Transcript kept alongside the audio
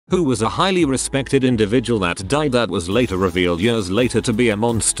who was a highly respected individual that died that was later revealed years later to be a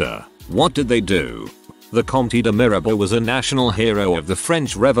monster. What did they do? The Comte de Mirabeau was a national hero of the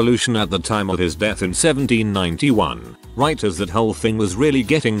French Revolution at the time of his death in 1791. Right as that whole thing was really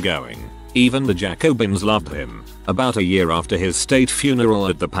getting going. Even the Jacobins loved him. About a year after his state funeral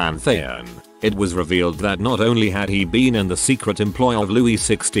at the Pantheon, it was revealed that not only had he been in the secret employ of Louis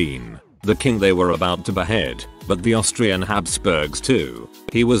XVI, the king they were about to behead, but the Austrian Habsburgs too.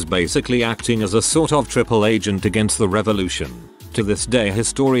 He was basically acting as a sort of triple agent against the revolution. To this day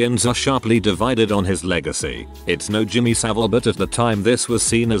historians are sharply divided on his legacy. It's no Jimmy Savile, but at the time this was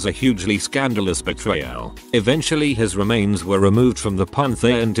seen as a hugely scandalous betrayal. Eventually his remains were removed from the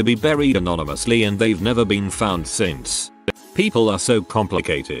Pantheon to be buried anonymously, and they've never been found since. People are so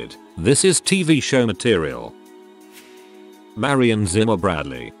complicated. This is TV show material. Marion Zimmer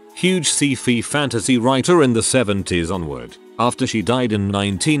Bradley, huge sci-fi fantasy writer in the 70s onward. After she died in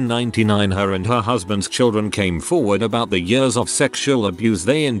 1999, her and her husband's children came forward about the years of sexual abuse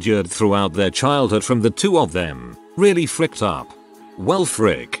they endured throughout their childhood from the two of them. Really fricked up. Well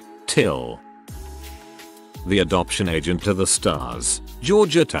frick. Till. The adoption agent to the stars,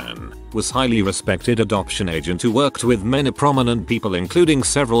 Georgia Tan, was highly respected adoption agent who worked with many prominent people including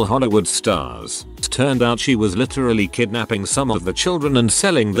several Hollywood stars. Turned out she was literally kidnapping some of the children and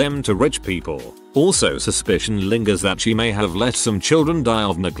selling them to rich people. Also suspicion lingers that she may have let some children die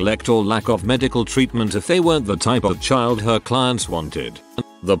of neglect or lack of medical treatment if they weren't the type of child her clients wanted.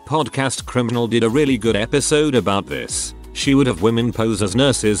 The podcast Criminal did a really good episode about this. She would have women pose as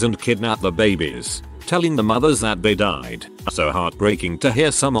nurses and kidnap the babies, telling the mothers that they died. So heartbreaking to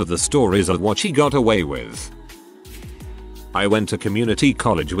hear some of the stories of what she got away with. I went to community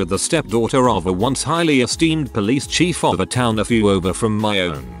college with the stepdaughter of a once highly esteemed police chief of a town a few over from my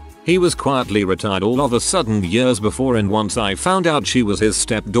own. He was quietly retired all of a sudden years before, and once I found out she was his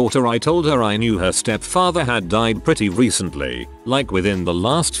stepdaughter, I told her I knew her stepfather had died pretty recently, like within the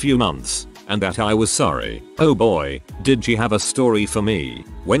last few months, and that I was sorry. Oh boy, did she have a story for me.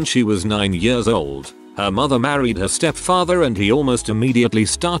 When she was 9 years old, her mother married her stepfather and he almost immediately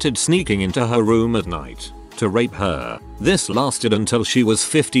started sneaking into her room at night to rape her. This lasted until she was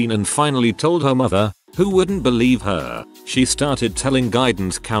 15 and finally told her mother, who wouldn't believe her. She started telling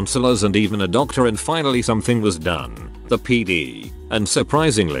guidance counselors and even a doctor, and finally something was done. The PD, and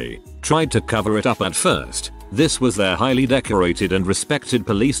surprisingly, tried to cover it up at first. This was their highly decorated and respected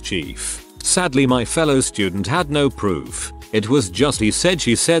police chief. Sadly my fellow student had no proof. It was just he said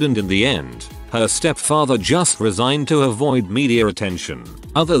she said, and in the end, her stepfather just resigned to avoid media attention.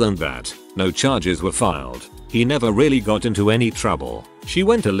 Other than that, no charges were filed. He never really got into any trouble. She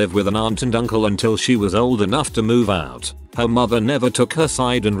went to live with an aunt and uncle until she was old enough to move out. Her mother never took her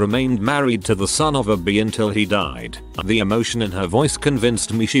side and remained married to the son of a B until he died. The emotion in her voice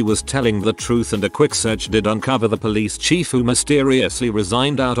convinced me she was telling the truth, and a quick search did uncover the police chief who mysteriously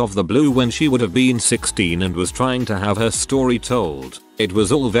resigned out of the blue when she would have been 16 and was trying to have her story told. It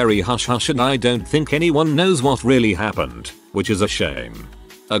was all very hush hush, and I don't think anyone knows what really happened, which is a shame.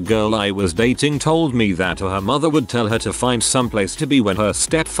 A girl I was dating told me that her mother would tell her to find someplace to be when her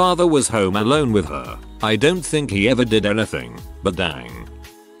stepfather was home alone with her. I don't think he ever did anything, but dang.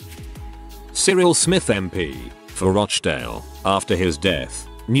 Cyril Smith MP, for Rochdale. After his death,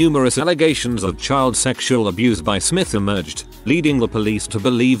 numerous allegations of child sexual abuse by Smith emerged, leading the police to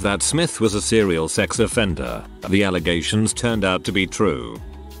believe that Smith was a serial sex offender. The allegations turned out to be true.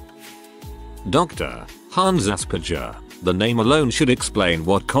 Dr. Hans Asperger. The name alone should explain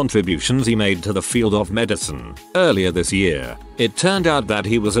what contributions he made to the field of medicine. Earlier this year, it turned out that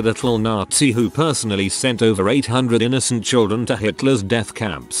he was a little Nazi who personally sent over 800 innocent children to Hitler's death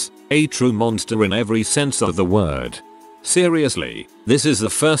camps. A true monster in every sense of the word. Seriously, this is the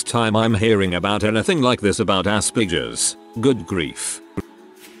first time I'm hearing about anything like this about Asperger's. Good grief.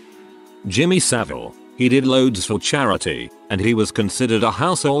 Jimmy Savile. He did loads for charity, and he was considered a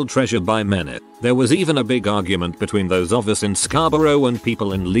household treasure by many. There was even a big argument between those of us in Scarborough and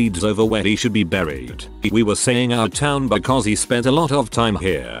people in Leeds over where he should be buried. We were saying our town because he spent a lot of time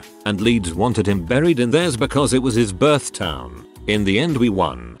here, and Leeds wanted him buried in theirs because it was his birth town. In the end we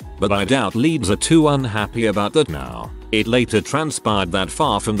won, but I doubt Leeds are too unhappy about that now. It later transpired that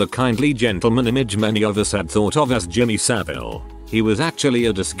far from the kindly gentleman image many of us had thought of as Jimmy Savile, he was actually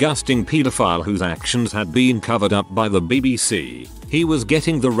a disgusting pedophile whose actions had been covered up by the BBC. He was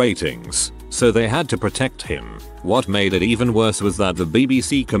getting the ratings, so they had to protect him. What made it even worse was that the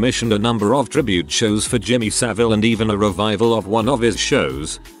BBC commissioned a number of tribute shows for Jimmy Savile and even a revival of one of his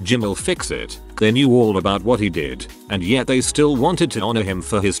shows, Jim'll Fix It. They knew all about what he did, and yet they still wanted to honor him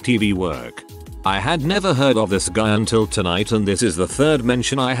for his TV work. I had never heard of this guy until tonight, and this is the third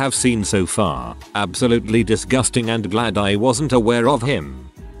mention I have seen so far. Absolutely disgusting, and glad I wasn't aware of him.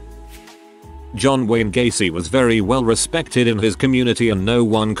 John Wayne Gacy was very well respected in his community, and no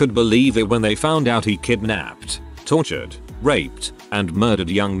one could believe it when they found out he kidnapped, tortured, raped, and murdered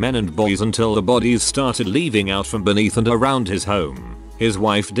young men and boys until the bodies started leaving out from beneath and around his home. His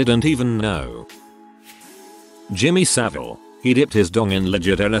wife didn't even know. Jimmy Savile. He dipped his dong in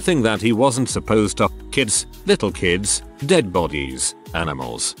legit anything that he wasn't supposed to. Kids, little kids, dead bodies,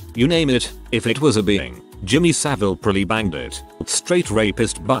 animals, you name it. If it was a being, Jimmy Savile probably banged it. Straight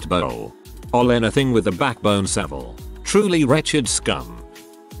rapist butthole. All anything with a backbone Savile. Truly wretched scum.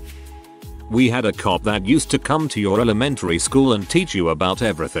 We had a cop that used to come to your elementary school and teach you about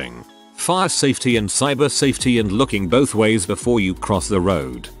everything. Fire safety and cyber safety and looking both ways before you cross the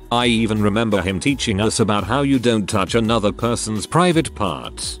road. I even remember him teaching us about how you don't touch another person's private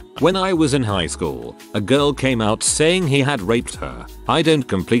parts. When I was in high school, a girl came out saying he had raped her. I don't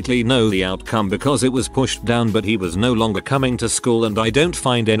completely know the outcome because it was pushed down, but he was no longer coming to school, and I don't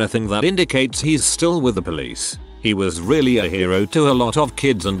find anything that indicates he's still with the police. He was really a hero to a lot of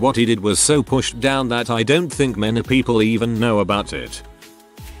kids, and what he did was so pushed down that I don't think many people even know about it.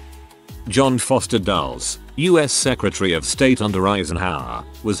 John Foster Dulles, US Secretary of State under Eisenhower,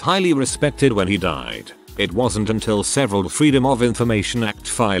 was highly respected when he died. It wasn't until several Freedom of Information Act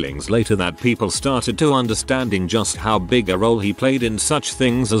filings later that people started to understanding just how big a role he played in such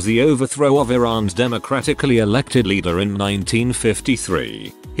things as the overthrow of Iran's democratically elected leader in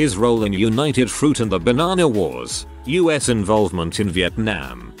 1953, his role in United Fruit and the Banana Wars, US involvement in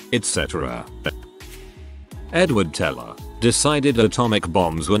Vietnam, etc. Edward Teller decided atomic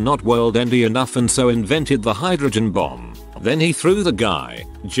bombs were not world-ending enough and so invented the hydrogen bomb. Then he threw the guy,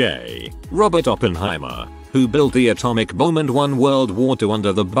 J. Robert Oppenheimer, who built the atomic bomb and won World War II,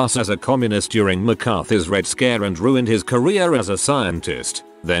 under the bus as a communist during MacArthur's Red Scare and ruined his career as a scientist,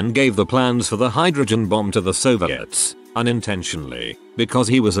 then gave the plans for the hydrogen bomb to the Soviets, unintentionally, because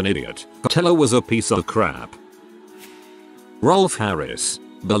he was an idiot. Teller was a piece of crap. Rolf Harris,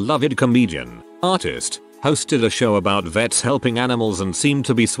 beloved comedian, artist, hosted a show about vets helping animals and seemed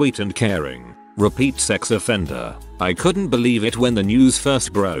to be sweet and caring. Repeat sex offender. I couldn't believe it when the news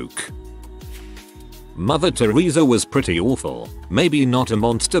first broke. Mother Teresa was pretty awful. Maybe not a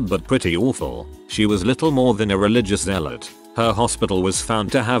monster, but pretty awful. She was little more than a religious zealot. Her hospital was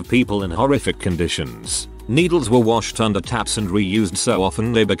found to have people in horrific conditions. Needles were washed under taps and reused so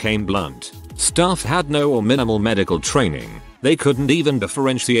often they became blunt. Staff had no or minimal medical training. They couldn't even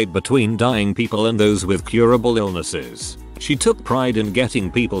differentiate between dying people and those with curable illnesses. She took pride in getting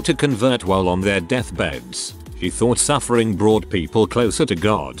people to convert while on their deathbeds. She thought suffering brought people closer to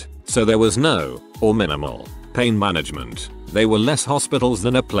God, so there was no, or minimal, pain management. They were less hospitals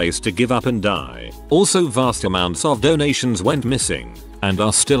than a place to give up and die. Also, vast amounts of donations went missing, and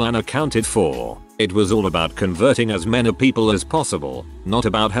are still unaccounted for. It was all about converting as many people as possible, not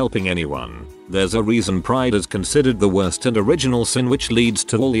about helping anyone. There's a reason pride is considered the worst and original sin, which leads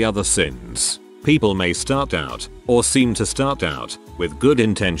to all the other sins. People may start out, or seem to start out, with good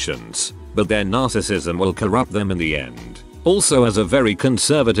intentions, but their narcissism will corrupt them in the end. Also, as a very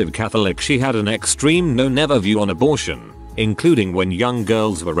conservative Catholic, she had an extreme no-never view on abortion, including when young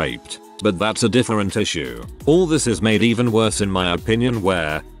girls were raped. But that's a different issue. All this is made even worse in my opinion,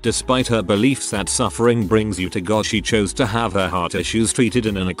 where, despite her beliefs that suffering brings you to God, she chose to have her heart issues treated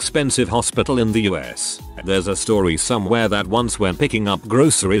in an expensive hospital in the US. There's a story somewhere that once when picking up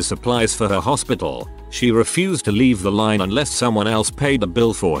grocery supplies for her hospital, she refused to leave the line unless someone else paid the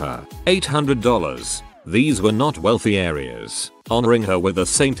bill for her. $800. These were not wealthy areas. Honoring her with a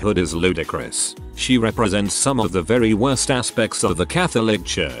sainthood is ludicrous. She represents some of the very worst aspects of the Catholic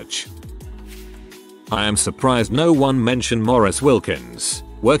Church. I am surprised no one mentioned Maurice Wilkins,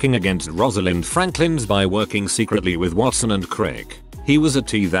 working against Rosalind Franklin's by working secretly with Watson and Crick. He was a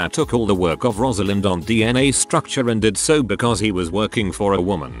T that took all the work of Rosalind on DNA structure and did so because he was working for a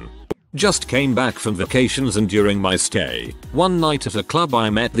woman. Just came back from vacations, and during my stay, one night at a club I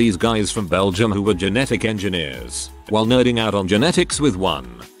met these guys from Belgium who were genetic engineers. While nerding out on genetics with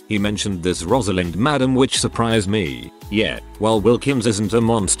one, he mentioned this Rosalind madam, which surprised me. Yeah, while Wilkins isn't a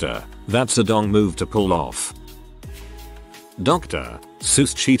monster, that's a dong move to pull off. Dr.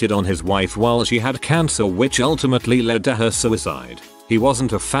 Seuss cheated on his wife while she had cancer, which ultimately led to her suicide. He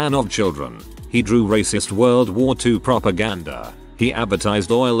wasn't a fan of children. He drew racist World War II propaganda. He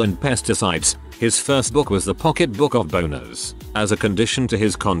advertised oil and pesticides. His first book was The Pocket Book of Boners. As a condition to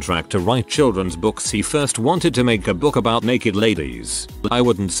his contract to write children's books, he first wanted to make a book about naked ladies. I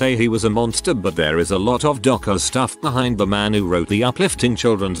wouldn't say he was a monster, but there is a lot of darker stuff behind the man who wrote the uplifting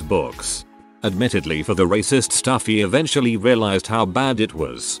children's books. Admittedly, for the racist stuff he eventually realized how bad it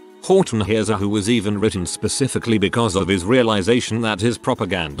was. Horton Hears-A-Who was even written specifically because of his realization that his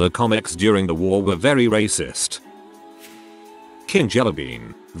propaganda comics during the war were very racist. King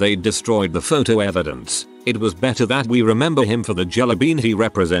Jellybean. They destroyed the photo evidence. It was better that we remember him for the jellybean he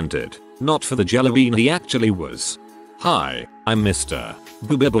represented, not for the jellybean he actually was. Hi, I'm Mr.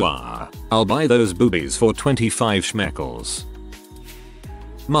 Boobibua. I'll buy those boobies for 25 schmeckles.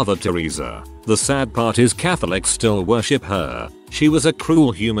 Mother Teresa. The sad part is Catholics still worship her. She was a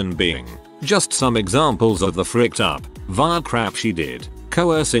cruel human being. Just some examples of the fricked up, vile crap she did.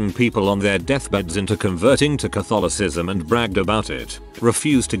 Coercing people on their deathbeds into converting to Catholicism and bragged about it.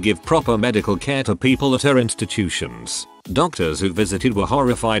 Refused to give proper medical care to people at her institutions. Doctors who visited were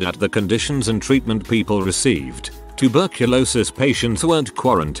horrified at the conditions and treatment people received. Tuberculosis patients weren't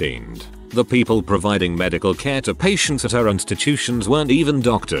quarantined. The people providing medical care to patients at her institutions weren't even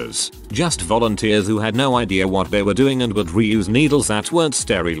doctors, just volunteers who had no idea what they were doing and would reuse needles that weren't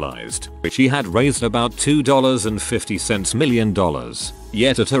sterilized. She had raised about $2.50 million.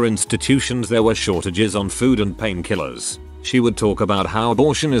 Yet at her institutions there were shortages on food and painkillers. She would talk about how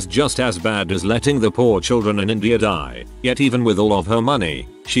abortion is just as bad as letting the poor children in India die. Yet even with all of her money,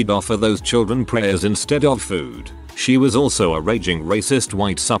 she'd offer those children prayers instead of food. She was also a raging racist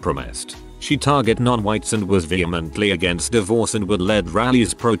white supremacist. She targeted non-whites and was vehemently against divorce and would lead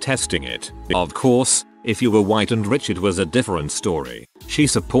rallies protesting it. Of course, if you were white and rich it was a different story. She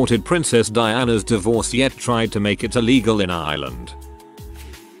supported Princess Diana's divorce yet tried to make it illegal in Ireland.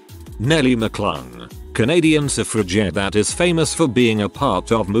 Nellie McClung. Canadian suffragette that is famous for being a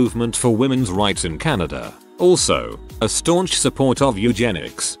part of movement for women's rights in Canada. Also, a staunch supporter of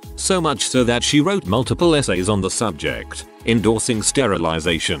eugenics, so much so that she wrote multiple essays on the subject, endorsing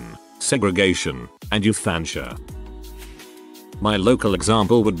sterilization, segregation, and euthanasia. My local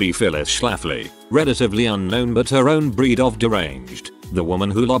example would be Phyllis Schlafly, relatively unknown but her own breed of deranged, the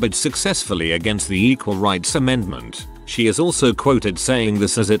woman who lobbied successfully against the Equal Rights Amendment. She is also quoted saying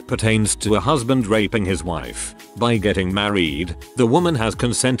this as it pertains to a husband raping his wife. By getting married, the woman has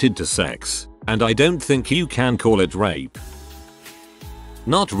consented to sex, and I don't think you can call it rape.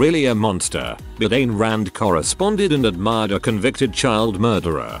 Not really a monster, but Ayn Rand corresponded and admired a convicted child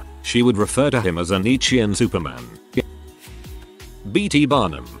murderer. She would refer to him as a Nietzschean Superman. B.T.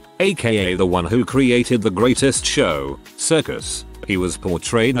 Barnum, aka the one who created the greatest show, Circus. He was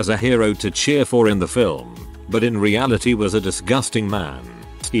portrayed as a hero to cheer for in the film, but in reality was a disgusting man.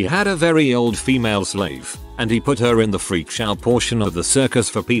 He had a very old female slave, and he put her in the freak show portion of the circus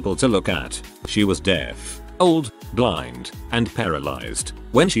for people to look at. She was deaf, old, blind, and paralyzed.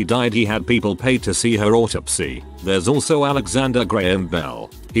 When she died he had people paid to see her autopsy. There's also Alexander Graham Bell.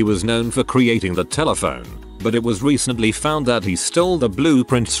 He was known for creating the telephone, but it was recently found that he stole the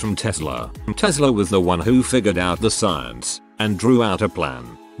blueprints from Tesla. Tesla was the one who figured out the science and drew out a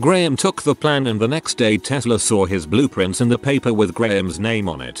plan. Graham took the plan and the next day Tesla saw his blueprints in the paper with Graham's name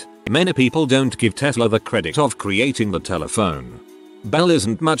on it. Many people don't give Tesla the credit of creating the telephone. Bell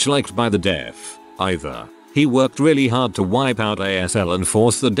isn't much liked by the deaf, either. He worked really hard to wipe out ASL and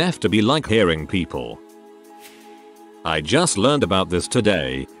force the deaf to be like hearing people. I just learned about this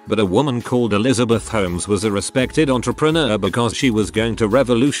today, but a woman called Elizabeth Holmes was a respected entrepreneur because she was going to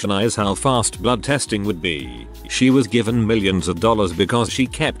revolutionize how fast blood testing would be. She was given millions of dollars because she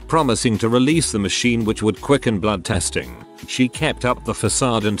kept promising to release the machine which would quicken blood testing. She kept up the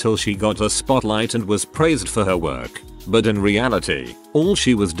facade until she got a spotlight and was praised for her work. But in reality, all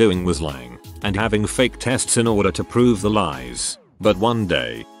she was doing was lying and having fake tests in order to prove the lies. But one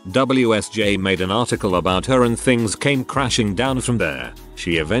day, WSJ made an article about her and things came crashing down from there.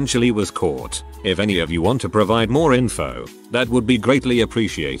 She eventually was caught. If any of you want to provide more info, that would be greatly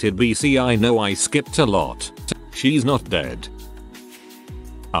appreciated. BC, I know I skipped a lot. She's not dead.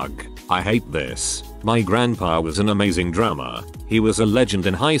 Ugh, I hate this. My grandpa was an amazing drummer. He was a legend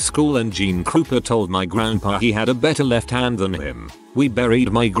in high school and Gene Krupa told my grandpa he had a better left hand than him. We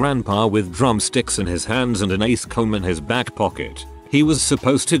buried my grandpa with drumsticks in his hands and an ace comb in his back pocket. He was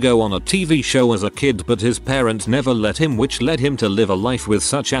supposed to go on a TV show as a kid but his parents never let him, which led him to live a life with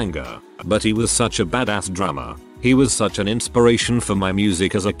such anger. But he was such a badass drummer. He was such an inspiration for my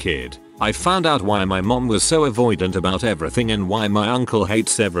music as a kid. I found out why my mom was so avoidant about everything and why my uncle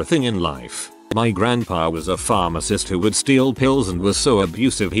hates everything in life. My grandpa was a pharmacist who would steal pills and was so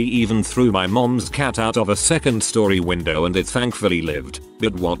abusive he even threw my mom's cat out of a second-story window and it thankfully lived.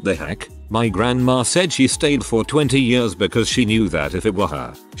 But what the heck? My grandma said she stayed for 20 years because she knew that if it were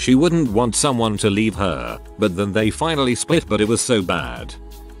her, she wouldn't want someone to leave her. But then they finally split, but it was so bad.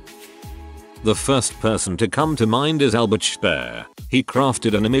 The first person to come to mind is Albert Speer. He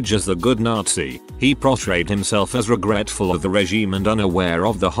crafted an image as the good Nazi. He portrayed himself as regretful of the regime and unaware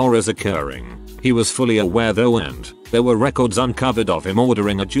of the horrors occurring. He was fully aware though, and there were records uncovered of him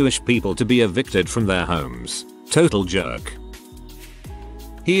ordering a Jewish people to be evicted from their homes. Total jerk.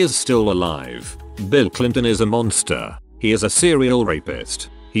 He is still alive. Bill Clinton is a monster. He is a serial rapist.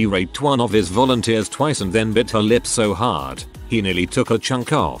 He raped one of his volunteers twice and then bit her lip so hard, he nearly took a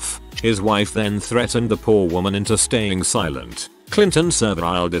chunk off. His wife then threatened the poor woman into staying silent. Clinton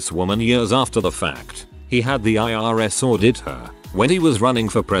serviled this woman years after the fact. He had the IRS audit her. When he was running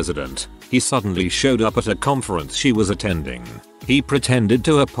for president, he suddenly showed up at a conference she was attending. He pretended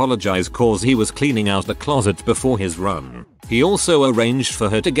to apologize cause he was cleaning out the closet before his run. He also arranged for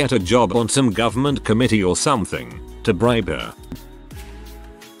her to get a job on some government committee or something, to bribe her.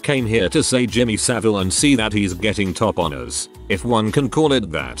 Came here to say Jimmy Savile and see that he's getting top honors, if one can call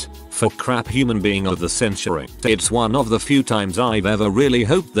it that, for crap human being of the century. It's one of the few times I've ever really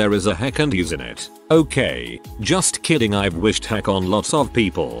hoped there is a heck and he's in it. Okay, just kidding, I've wished heck on lots of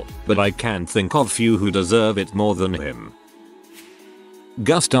people, but I can't think of few who deserve it more than him.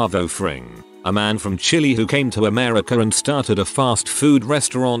 Gustavo Fring, a man from Chile who came to America and started a fast food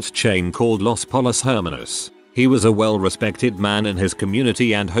restaurant chain called Los Pollos Hermanos. He was a well-respected man in his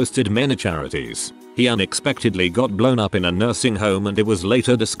community and hosted many charities. He unexpectedly got blown up in a nursing home and it was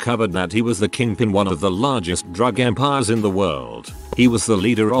later discovered that he was the kingpin, one of the largest drug empires in the world. He was the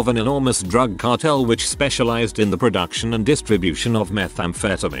leader of an enormous drug cartel which specialized in the production and distribution of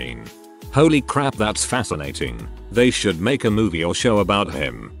methamphetamine. Holy crap, that's fascinating. They should make a movie or show about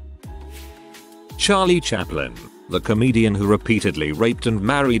him. Charlie Chaplin, the comedian who repeatedly raped and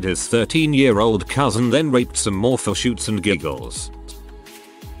married his 13-year-old cousin, then raped some more for shoots and giggles.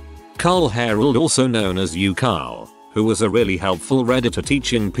 Carl Harold, also known as Carl, who was a really helpful Redditor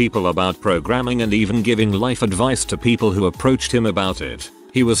teaching people about programming and even giving life advice to people who approached him about it.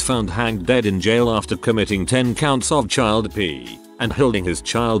 He was found hanged dead in jail after committing 10 counts of child P and holding his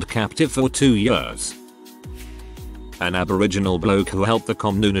child captive for 2 years. An Aboriginal bloke who helped the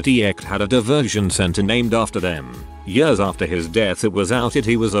community act had a diversion center named after them. Years after his death it was outed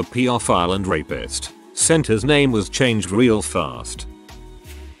he was a pedophile and rapist. Center's name was changed real fast.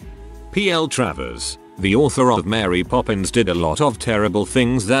 P.L. Travers, the author of Mary Poppins, did a lot of terrible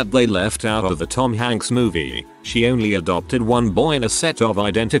things that they left out of the Tom Hanks movie. She only adopted one boy and a set of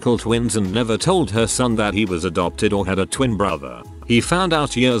identical twins and never told her son that he was adopted or had a twin brother. He found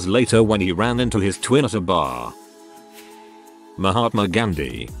out years later when he ran into his twin at a bar. Mahatma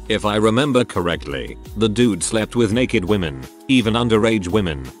Gandhi, if I remember correctly, the dude slept with naked women, even underage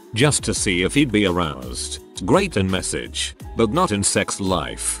women, just to see if he'd be aroused. Great in message, but not in sex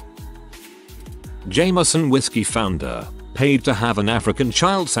life. Jameson whiskey founder, paid to have an African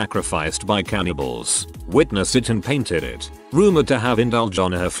child sacrificed by cannibals, witnessed it and painted it, rumored to have indulged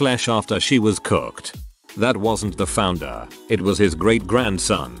on her flesh after she was cooked. That wasn't the founder, it was his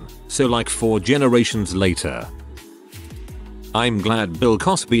great-grandson, so like 4 generations later. I'm glad Bill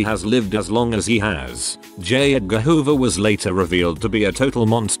Cosby has lived as long as he has. J. Edgar Hoover was later revealed to be a total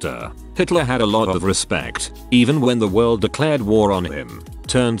monster. Hitler had a lot of respect, even when the world declared war on him.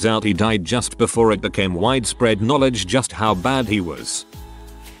 Turns out he died just before it became widespread knowledge just how bad he was.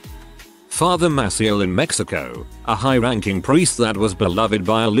 Father Maciel in Mexico, a high-ranking priest that was beloved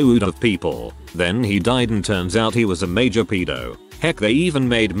by a load of people. Then he died and turns out he was a major pedo. Heck, they even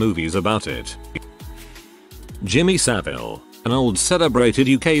made movies about it. Jimmy Savile, an old celebrated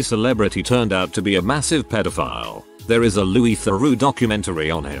UK celebrity, turned out to be a massive pedophile. There is a Louis Theroux documentary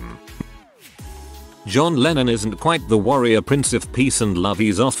on him. John Lennon isn't quite the warrior prince of peace and love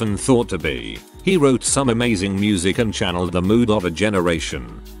he's often thought to be. He wrote some amazing music and channeled the mood of a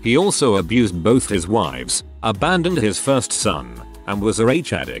generation. He also abused both his wives, abandoned his first son, and was a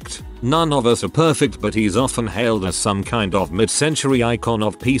rage addict. None of us are perfect, but he's often hailed as some kind of mid-century icon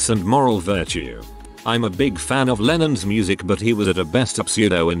of peace and moral virtue. I'm a big fan of Lennon's music, but he was at best a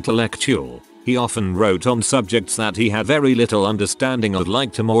pseudo-intellectual. He often wrote on subjects that he had very little understanding of,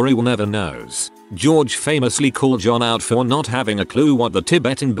 like Tomorrow Never Knows. George famously called John out for not having a clue what the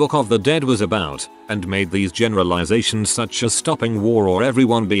Tibetan Book of the Dead was about, and made these generalizations such as stopping war or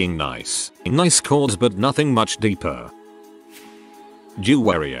everyone being nice. Nice calls, but nothing much deeper. Drew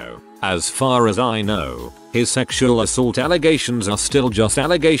Wario. As far as I know, his sexual assault allegations are still just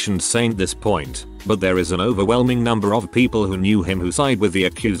allegations saying this point, but there is an overwhelming number of people who knew him who side with the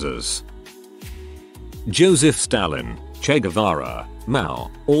accusers. Joseph Stalin, Che Guevara,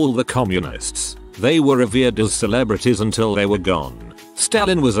 Mao, all the communists. They were revered as celebrities until they were gone.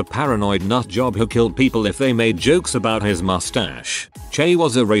 Stalin was a paranoid nutjob who killed people if they made jokes about his mustache. Che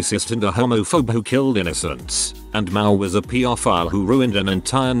was a racist and a homophobe who killed innocents, and Mao was a pedophile who ruined an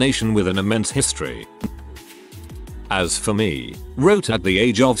entire nation with an immense history. As for me, wrote at the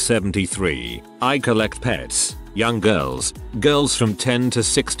age of 73, I collect pets, young girls from 10 to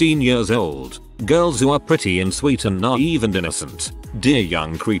 16 years old, girls who are pretty and sweet and naive and innocent, dear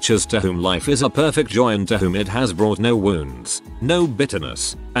young creatures to whom life is a perfect joy and to whom it has brought no wounds, no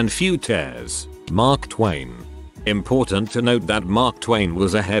bitterness, and few tears. Mark Twain. Important to note that Mark Twain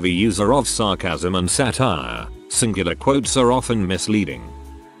was a heavy user of sarcasm and satire. Singular quotes are often misleading.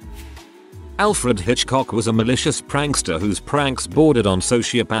 Alfred Hitchcock was a malicious prankster whose pranks bordered on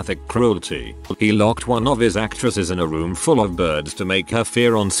sociopathic cruelty. He locked one of his actresses in a room full of birds to make her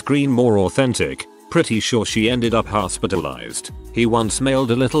fear on screen more authentic. Pretty sure she ended up hospitalized. He once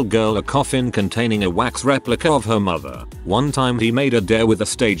mailed a little girl a coffin containing a wax replica of her mother. One time he made a dare with a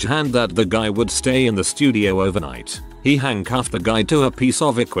stagehand that the guy would stay in the studio overnight. He handcuffed the guy to a piece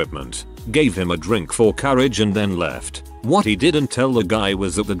of equipment, gave him a drink for courage and then left. What he didn't tell the guy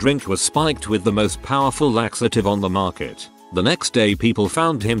was that the drink was spiked with the most powerful laxative on the market. The next day people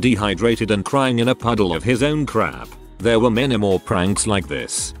found him dehydrated and crying in a puddle of his own crap. There were many more pranks like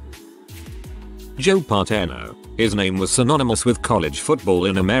this. Joe Paterno. His name was synonymous with college football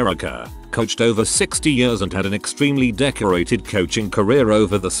in America, coached over 60 years and had an extremely decorated coaching career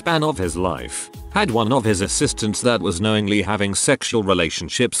over the span of his life. Had one of his assistants that was knowingly having sexual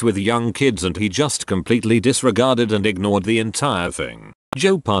relationships with young kids and he just completely disregarded and ignored the entire thing.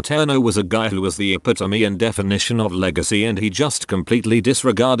 Joe Paterno was a guy who was the epitome and definition of legacy, and he just completely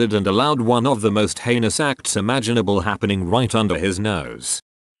disregarded and allowed one of the most heinous acts imaginable happening right under his nose.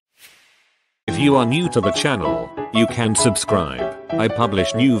 If you are new to the channel, you can subscribe. I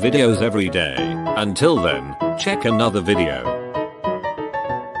publish new videos every day. Until then, check another video.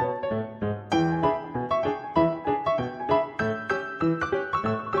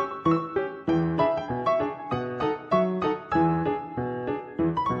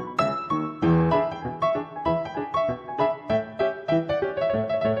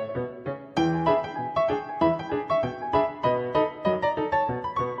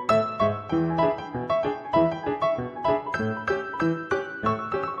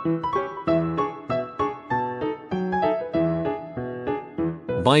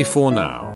 Bye for now.